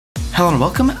Hello and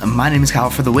welcome, my name is Kyle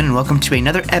for the win, and welcome to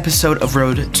another episode of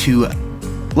Road to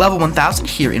Level 1000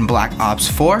 here in Black Ops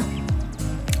 4.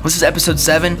 This is episode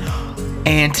 7,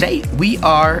 and today we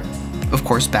are, of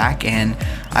course, back, and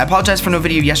I apologize for no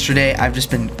video yesterday. I've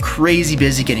just been crazy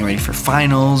busy getting ready for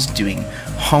finals, doing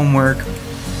homework,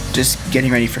 just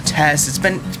getting ready for tests. It's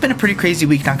been a pretty crazy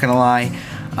week, not gonna lie.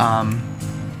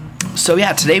 So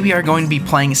yeah, today we are going to be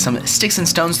playing some Sticks and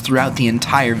Stones throughout the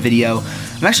entire video.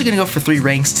 I'm actually going to go for 3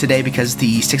 ranks today because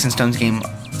the Sticks and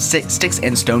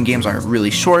Stone games are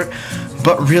really short,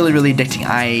 but really addicting.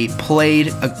 I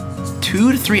played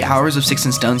 2 to 3 hours of Sticks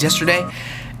and Stones yesterday,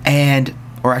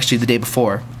 or actually the day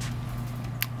before.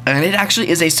 And it actually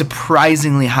is a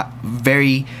surprisingly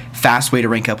very fast way to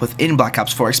rank up within Black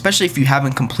Ops 4, especially if you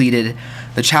haven't completed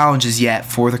the challenges yet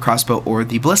for the crossbow or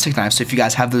the ballistic knife. So if you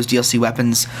guys have those DLC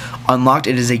weapons unlocked,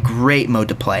 it is a great mode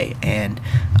to play. And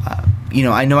you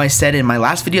know I said in my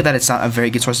last video that it's not a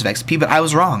very good source of XP, but I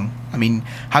was wrong. I mean,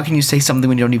 how can you say something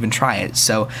when you don't even try it?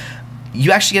 So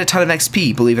you actually get a ton of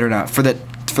XP, believe it or not, for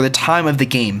the time of the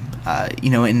game. You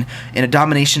know, in a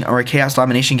domination or a chaos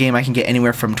domination game, I can get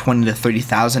anywhere from 20 to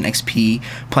 30,000 XP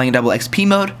playing a double XP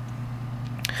mode.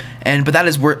 But that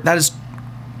is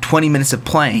 20 minutes of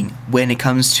playing. When it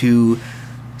comes to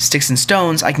Sticks and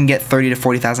Stones, I can get 30 to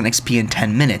 40,000 XP in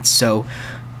 10 minutes. So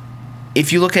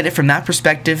if you look at it from that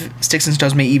perspective, Sticks and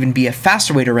Stones may even be a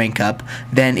faster way to rank up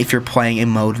than if you're playing a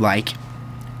mode like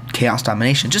Chaos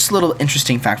Domination. Just a little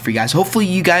interesting fact for you guys. Hopefully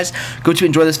you guys go to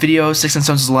enjoy this video. Sticks and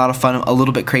Stones is a lot of fun, a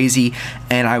little bit crazy,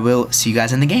 and I will see you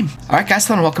guys in the game. Alright guys,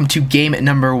 hello and welcome to game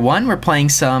number 1. We're playing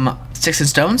some Sticks and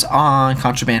Stones on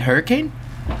Contraband Hurricane.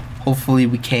 Hopefully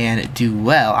we can do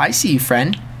well. I see you,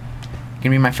 friend.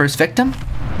 Gonna be my first victim?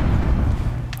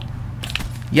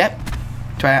 Yep.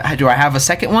 Do I have a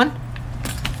second one?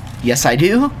 Yes, I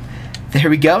do. There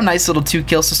we go. Nice little 2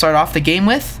 kills to start off the game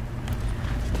with.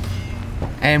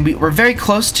 And we're very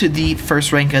close to the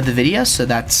first rank of the video, so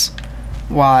that's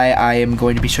why I am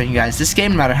going to be showing you guys this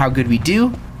game, no matter how good we do.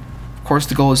 Of course,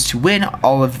 the goal is to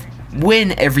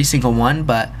win every single one,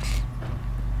 but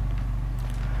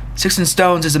Sticks and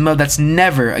Stones is a mode that's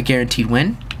never a guaranteed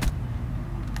win,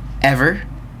 ever,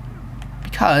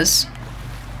 because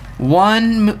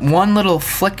one little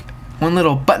flick, one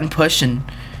little button push, and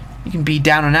you can be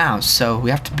down and out. So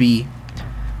we have to be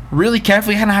really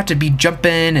careful. You kind of have to be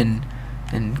jumping and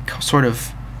sort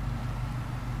of.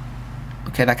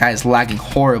 Okay, that guy is lagging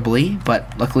horribly,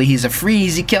 but luckily he's a free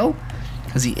easy kill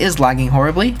because he is lagging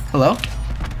horribly. Hello.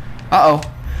 Uh-oh.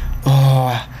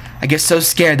 Oh, I get so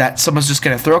scared that someone's just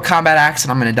gonna throw a combat axe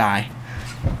and I'm gonna die.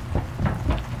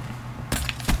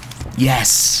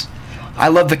 Yes, I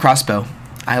love the crossbow.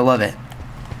 I love it.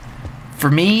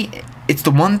 For me, it's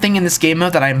the one thing in this game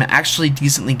mode that I'm actually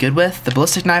decently good with. The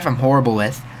ballistic knife I'm horrible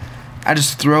with. I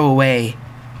just throw away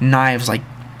knives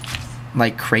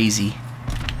like crazy.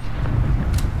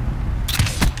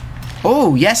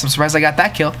 Oh yes, I'm surprised I got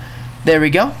that kill. There we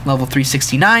go, level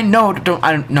 369. No,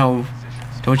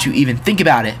 don't you even think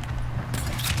about it.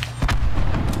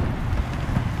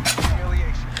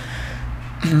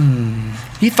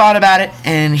 He thought about it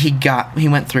and he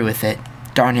went through with it.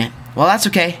 Darn it. Well, that's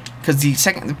okay, because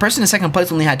the person in second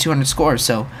place only had 200 scores,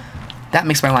 so that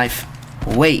makes my life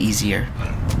way easier.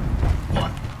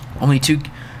 Only 2,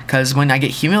 because when I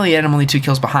get humiliated, I'm only 2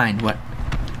 kills behind. What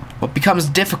becomes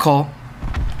difficult?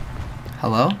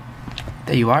 Hello?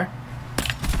 There you are.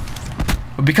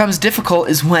 What becomes difficult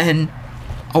is when,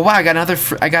 oh wow, I got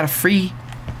a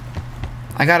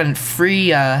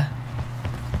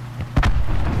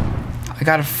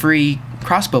free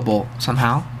crossbow bolt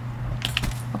somehow.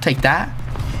 I'll take that.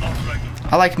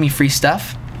 I like me free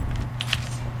stuff.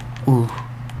 Ooh.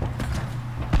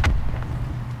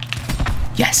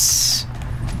 Yes.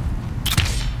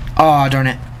 Oh, darn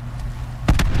it.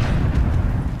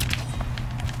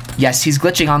 Yes, he's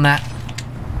glitching on that.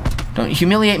 Don't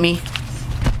humiliate me.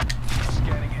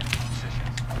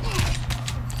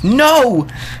 No!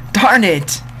 Darn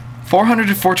it! 400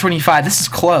 to 425. This is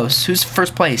close. Who's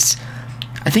first place?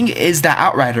 I think it is that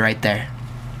Outrider right there.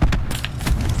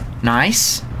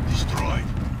 Nice.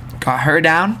 Got her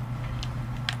down.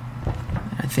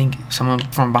 I think someone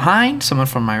from behind, someone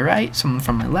from my right, someone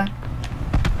from my left.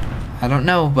 I don't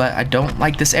know, but I don't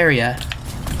like this area.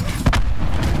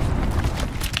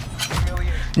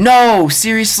 No,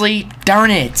 seriously? Darn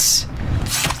it.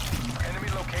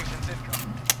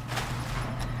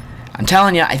 I'm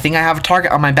telling you, I think I have a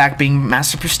target on my back being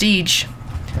Master Prestige.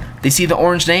 They see the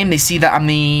orange name, they see that I'm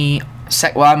the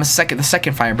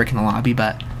second fire brick in the lobby,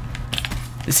 but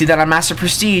they see that I'm Master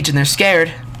Prestige and they're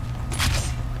scared.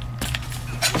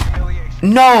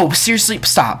 No, seriously,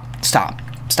 stop.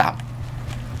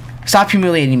 Stop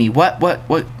humiliating me.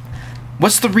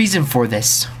 What's the reason for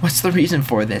this? What's the reason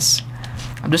for this?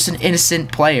 I'm just an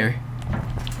innocent player.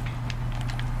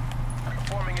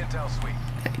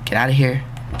 Get out of here.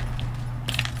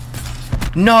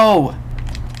 No!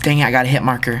 Dang it, I got a hit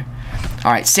marker.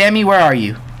 Alright, Sammy, where are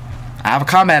you? I have a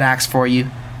combat axe for you.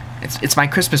 It's my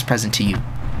Christmas present to you.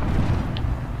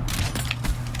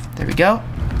 There we go.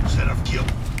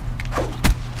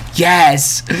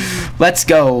 Yes! Let's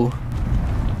go.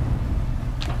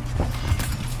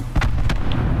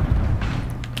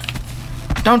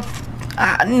 Don't...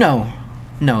 no.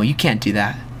 No, you can't do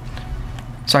that.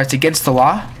 Sorry, it's against the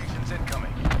law.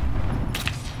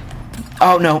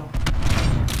 Oh, no.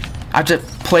 I have to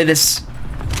play this...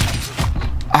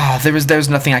 Ah, there was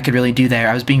nothing I could really do there.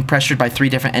 I was being pressured by 3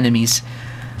 different enemies.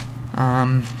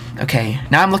 Okay.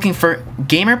 Now I'm looking for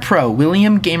Gamer Pro.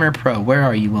 William Gamer Pro. Where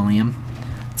are you, William?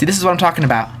 See, this is what I'm talking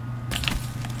about.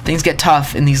 Things get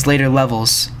tough in these later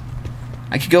levels.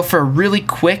 I could go for a really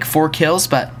quick 4 kills,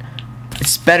 but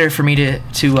it's better for me to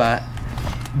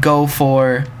go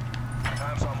for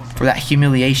that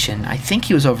humiliation. I think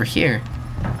he was over here.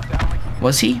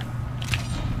 Was he?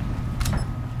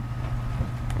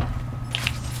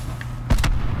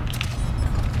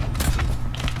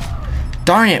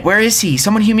 Darn it, where is he?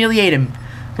 Someone humiliate him.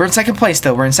 We're in second place,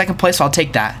 though. We're in second place, so I'll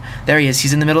take that. There he is.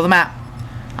 He's in the middle of the map.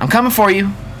 I'm coming for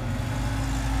you.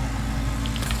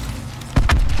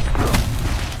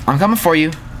 I'm coming for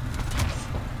you.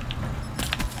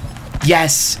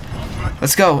 Yes.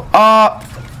 Let's go. Oh,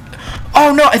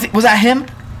 no. Was that him?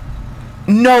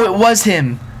 No, it was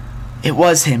him. It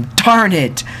was him. Darn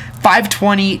it.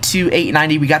 520 to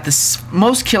 890. We got the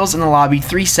most kills in the lobby.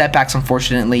 3 setbacks,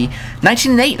 unfortunately.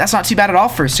 19 and 8. That's not too bad at all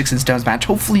for a Sticks and Stones match.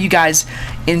 Hopefully you guys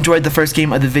enjoyed the first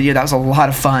game of the video. That was a lot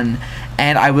of fun.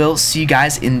 And I will see you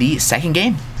guys in the second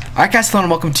game. Alright guys, hello and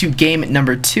welcome to game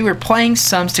number 2. We're playing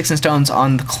some Sticks and Stones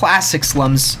on the classic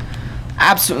slums.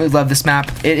 Absolutely love this map.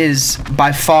 It is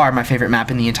by far my favorite map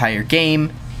in the entire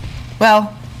game.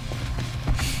 Well,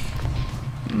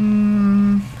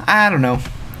 I don't know.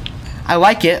 I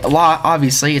like it a lot,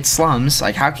 obviously. It's slums.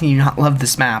 Like, how can you not love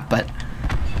this map? But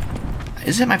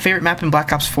is it my favorite map in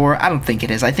Black Ops 4? I don't think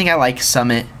it is. I think I like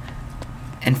Summit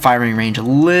and Firing Range a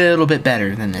little bit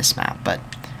better than this map, but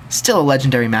still a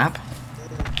legendary map.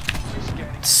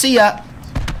 See ya!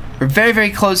 We're very,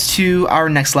 very close to our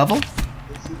next level.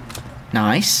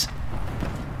 Nice.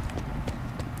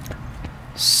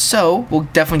 So, we'll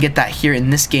definitely get that here in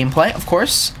this gameplay, of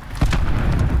course.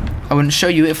 I wouldn't show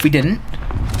you if we didn't.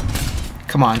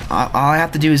 Come on, all I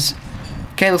have to do is...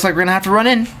 Okay, looks like we're gonna have to run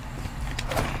in.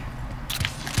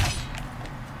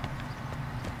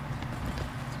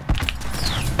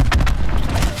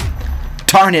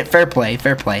 Darn it, fair play,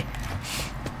 fair play.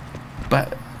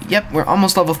 But, yep, we're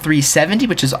almost level 370,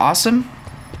 which is awesome.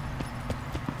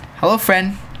 Hello,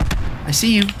 friend. I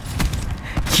see you.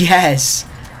 Yes!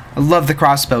 I love the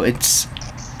crossbow. It's...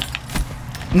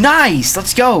 Nice!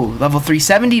 Let's go! Level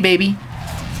 370, baby.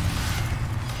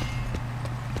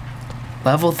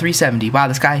 Level 370. Wow,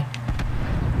 this guy...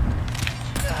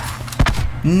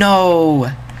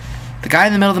 No! The guy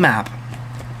in the middle of the map.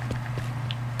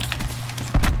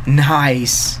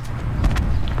 Nice.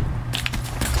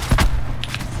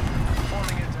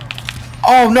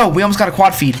 Oh, no! We almost got a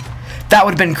quad feed. That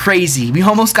would have been crazy. We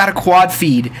almost got a quad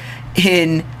feed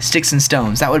in Sticks and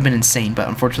Stones. That would have been insane, but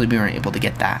unfortunately we weren't able to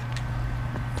get that.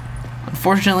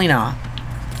 Unfortunately not.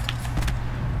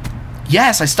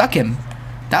 Yes, I stuck him.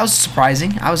 That was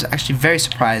surprising. I was actually very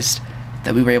surprised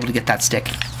that we were able to get that stick.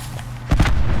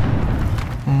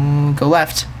 Go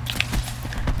left.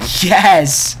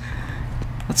 Yes!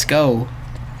 Let's go.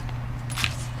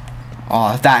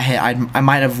 Oh, if that hit, I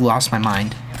might have lost my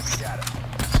mind.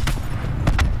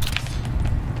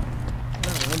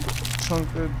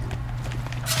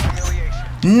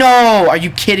 No! Are you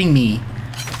kidding me?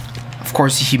 Of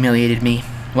course he humiliated me.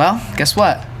 Well, guess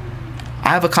what? I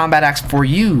have a combat axe for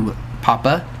you,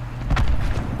 Papa.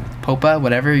 Popa,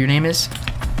 whatever your name is.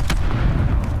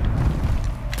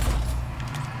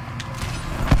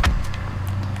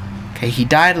 Okay, he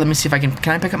died. Let me see if I can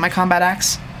I pick up my combat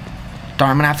axe?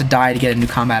 Darn, I'm gonna have to die to get a new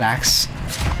combat axe.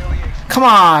 Come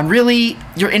on, really?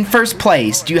 You're in first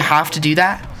place. Do you have to do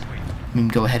that? Let me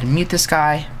go ahead and mute this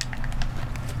guy.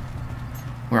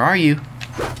 Where are you?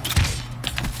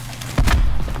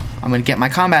 I'm gonna get my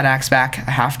combat axe back.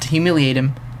 I have to humiliate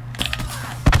him.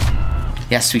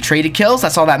 Yes, we traded kills.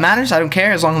 That's all that matters. I don't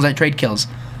care as long as I trade kills.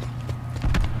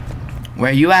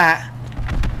 Where you at?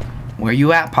 Where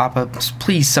you at, Papa?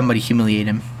 Please, somebody humiliate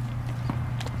him.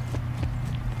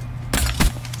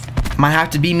 Might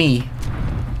have to be me.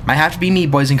 Might have to be me,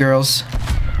 boys and girls.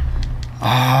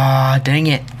 Ah, dang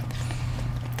it.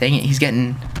 Dang it, he's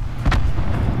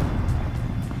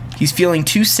feeling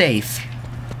too safe.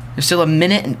 There's still a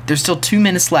minute, and there's still 2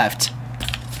 minutes left.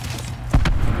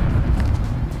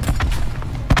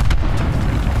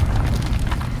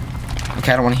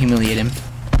 Okay, I don't want to humiliate him.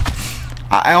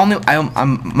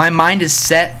 My mind is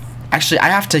set. Actually, I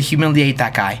have to humiliate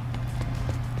that guy.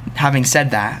 Having said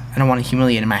that, I don't want to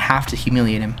humiliate him. I have to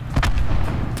humiliate him.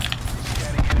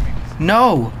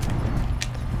 No!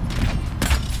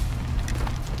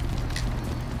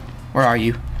 Where are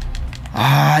you?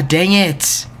 Ah, dang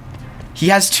it! He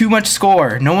has too much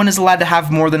score. No one is allowed to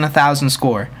have more than 1,000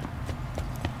 score.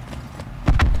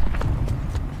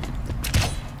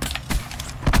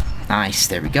 Nice,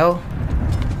 there we go.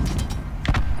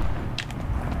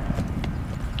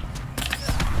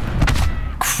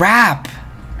 Crap!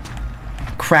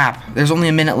 Crap, there's only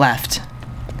a minute left.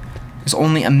 There's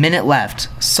only a minute left.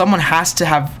 Someone has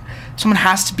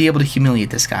to be able to humiliate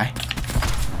this guy.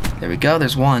 There we go,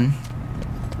 there's one.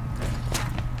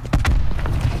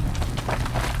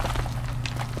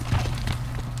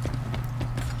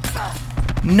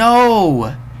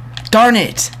 No! Darn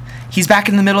it! He's back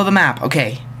in the middle of the map.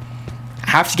 Okay. I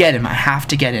have to get him. I have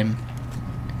to get him.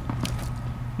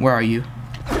 Where are you?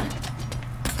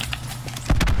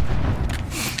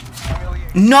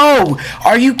 No!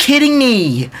 Are you kidding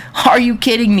me? Are you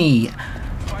kidding me?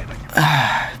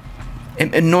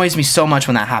 It annoys me so much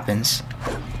when that happens.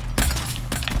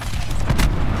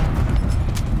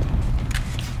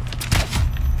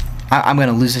 I'm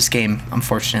gonna lose this game,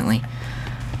 unfortunately.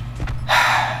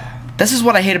 This is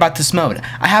what I hate about this mode.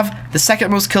 I have the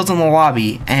second most kills in the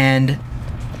lobby, and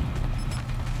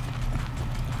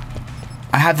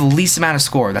I have the least amount of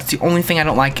score. That's the only thing I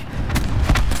don't like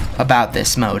about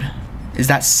this mode, is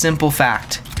that simple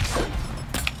fact.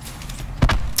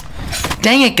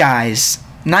 Dang it, guys.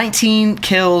 19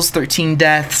 kills, 13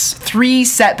 deaths, 3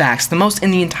 setbacks, the most in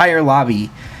the entire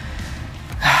lobby.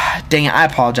 Dang it, I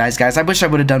apologize, guys. I wish I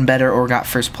would have done better or got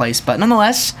first place, but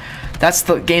nonetheless, that's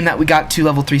the game that we got to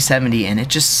level 370, and it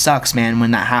just sucks, man,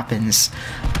 when that happens.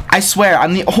 I swear,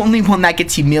 I'm the only one that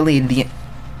gets humiliated the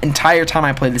entire time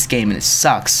I play this game, and it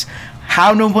sucks.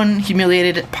 How no one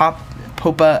humiliated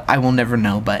Popa, I will never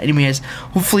know. But anyways,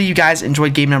 hopefully you guys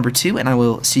enjoyed game number 2, and I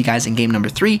will see you guys in game number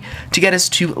 3 to get us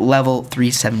to level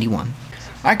 371.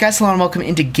 Alright, guys, hello and welcome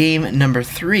into game number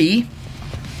 3.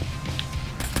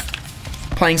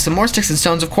 Playing some more Sticks and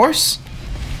Stones, of course.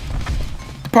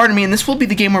 Pardon me, and this will be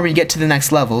the game where we get to the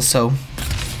next level, so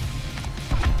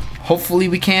hopefully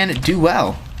we can do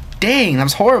well. Dang, that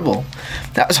was horrible.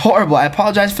 That was horrible. I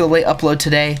apologize for the late upload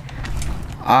today.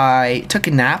 I took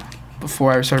a nap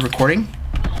before I started recording.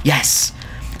 Yes!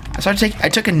 I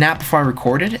took a nap before I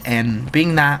recorded, and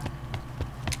being that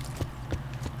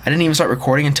I didn't even start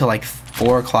recording until like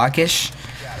 4 o'clock-ish.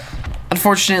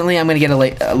 Unfortunately, I'm going to get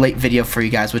a late video for you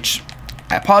guys, which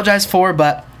I apologize for,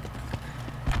 but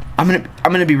I'm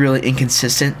gonna be really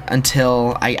inconsistent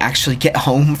until I actually get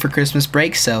home for Christmas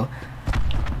break. So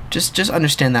just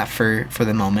understand that for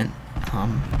the moment.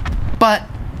 But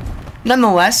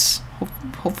nonetheless,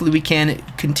 hopefully we can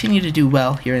continue to do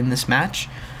well here in this match.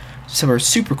 So we're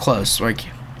super close, like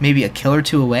maybe a kill or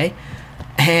 2 away,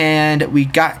 and we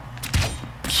got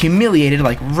humiliated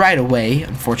like right away,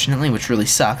 unfortunately, which really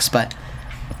sucks. But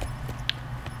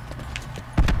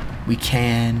we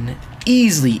can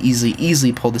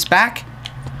easily pull this back.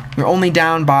 We're only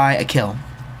down by a kill.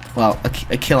 Well,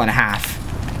 a kill and a half.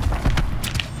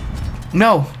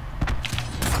 No.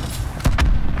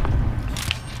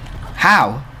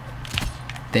 How?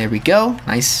 There we go.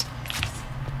 Nice.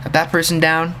 Got that person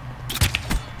down.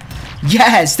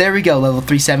 Yes, there we go. Level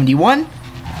 371.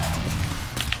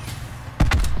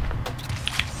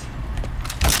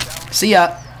 See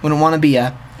ya. Wouldn't want to be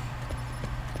ya.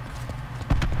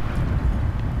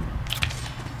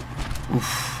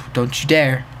 Oof, don't you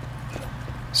dare.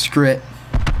 Screw it.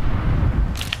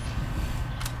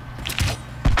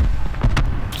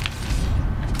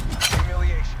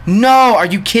 No, are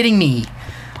you kidding me?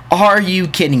 Are you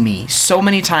kidding me? So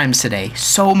many times today.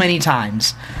 So many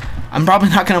times. I'm probably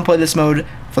not going to play this mode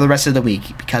for the rest of the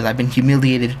week because I've been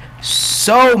humiliated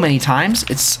so many times.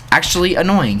 It's actually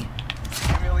annoying.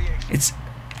 It's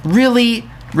really.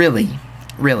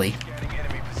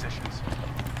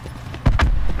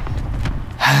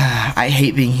 I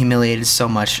hate being humiliated so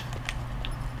much.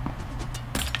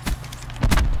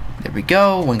 There we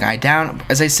go. One guy down.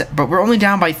 As I said, but we're only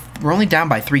down by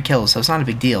 3 kills, so it's not a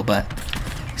big deal, but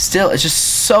still it's just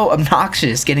so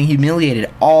obnoxious getting humiliated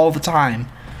all the time.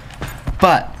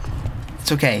 But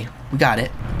it's okay. We got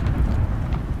it.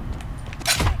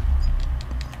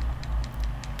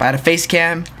 If I had a face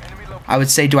cam, I would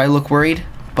say, do I look worried?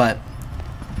 But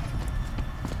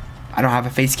I don't have a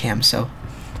face cam, so.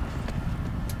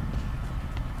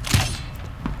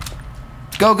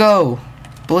 Go, go!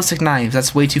 Ballistic knives,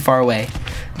 that's way too far away.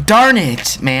 Darn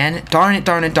it, man. Darn it,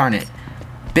 darn it, darn it.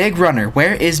 Big Runner.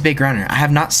 Where is Big Runner? I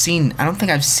have not seen, I don't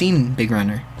think I've seen Big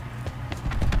Runner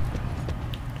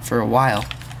for a while.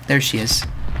 There she is.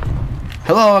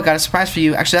 Hello, I got a surprise for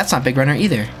you. Actually, that's not Big Runner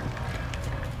either.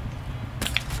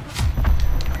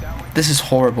 This is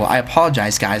horrible. I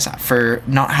apologize, guys, for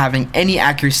not having any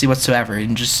accuracy whatsoever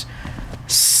and just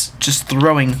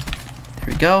throwing. There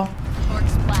we go.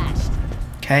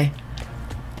 Okay.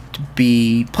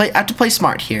 I have to play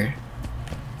smart here.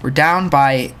 We're down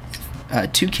by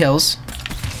 2 kills.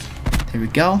 There we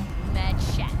go.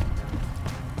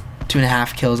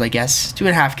 2.5 kills, I guess.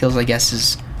 2.5 kills, I guess,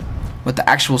 is what the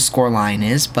actual score line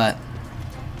is, but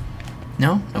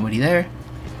no, nobody there.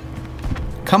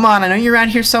 Come on, I know you're around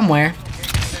here somewhere.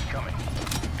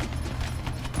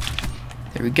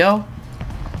 There we go.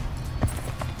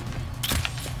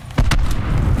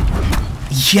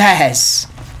 Yes!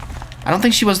 I don't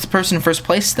think she was the person in first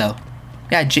place, though.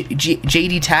 Yeah,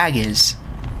 JD Tag is.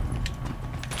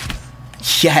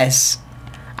 Yes!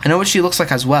 I know what she looks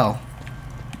like as well.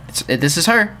 This is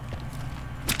her.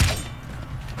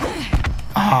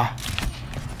 Ah.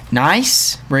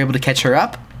 Nice. We're able to catch her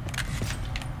up.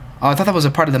 Oh, I thought that was a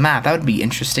part of the map. That would be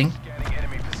interesting.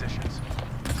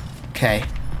 Okay.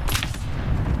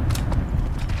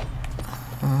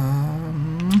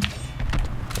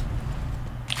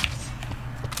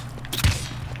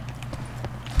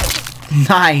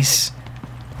 Nice.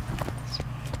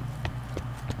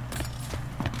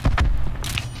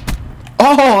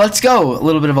 Oh, let's go. A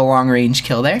little bit of a long range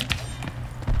kill there.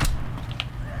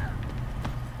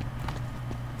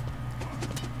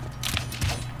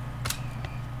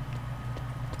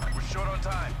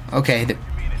 Okay.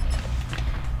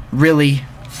 Really?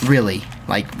 Really?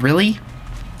 Like, really?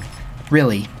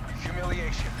 Really?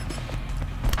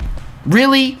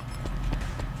 Really?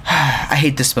 I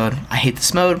hate this mode. I hate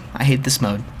this mode. I hate this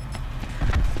mode.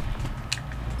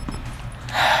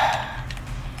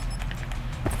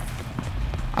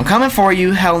 I'm coming for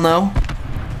you, hell no.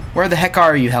 Where the heck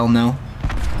are you, hell no?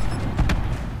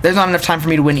 There's not enough time for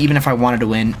me to win even if I wanted to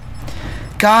win.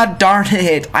 God darn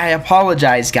it. I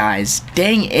apologize, guys.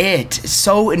 Dang it. It's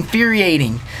so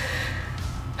infuriating.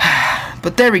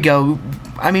 But there we go.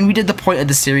 I mean, we did the point of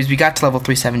the series. We got to level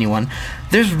 371.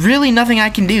 There's really nothing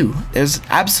I can do. There's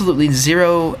absolutely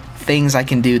 0 things I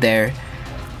can do there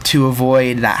to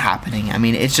avoid that happening. I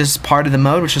mean, it's just part of the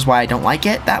mode, which is why I don't like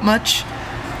it that much.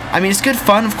 I mean, it's good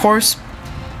fun, of course,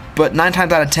 but 9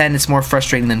 times out of 10, it's more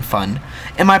frustrating than fun,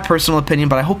 in my personal opinion.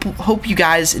 But I hope you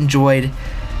guys enjoyed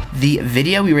the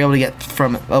video. We were able to get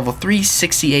from level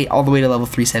 368 all the way to level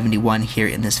 371 here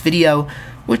in this video,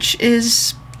 which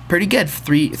is pretty good.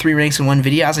 Three ranks in one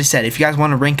video. As I said, if you guys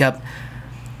want to rank up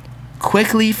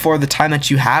quickly for the time that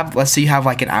you have, let's say you have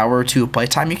like an hour or 2 of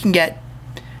playtime, you can get,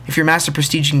 if you're Master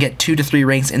Prestige, you can get 2 to 3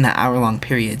 ranks in that hour-long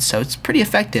period. So it's pretty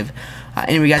effective.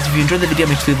 Anyway, guys, if you enjoyed the video,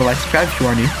 make sure to leave a like, subscribe if you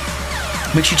are new.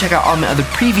 Make sure you check out all my other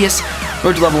previous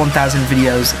Road to Level 1000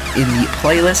 videos in the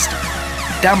playlist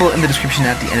down below in the description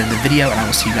at the end of the video, and I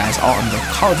will see you guys all in the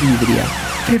Call of Duty video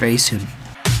very, very soon.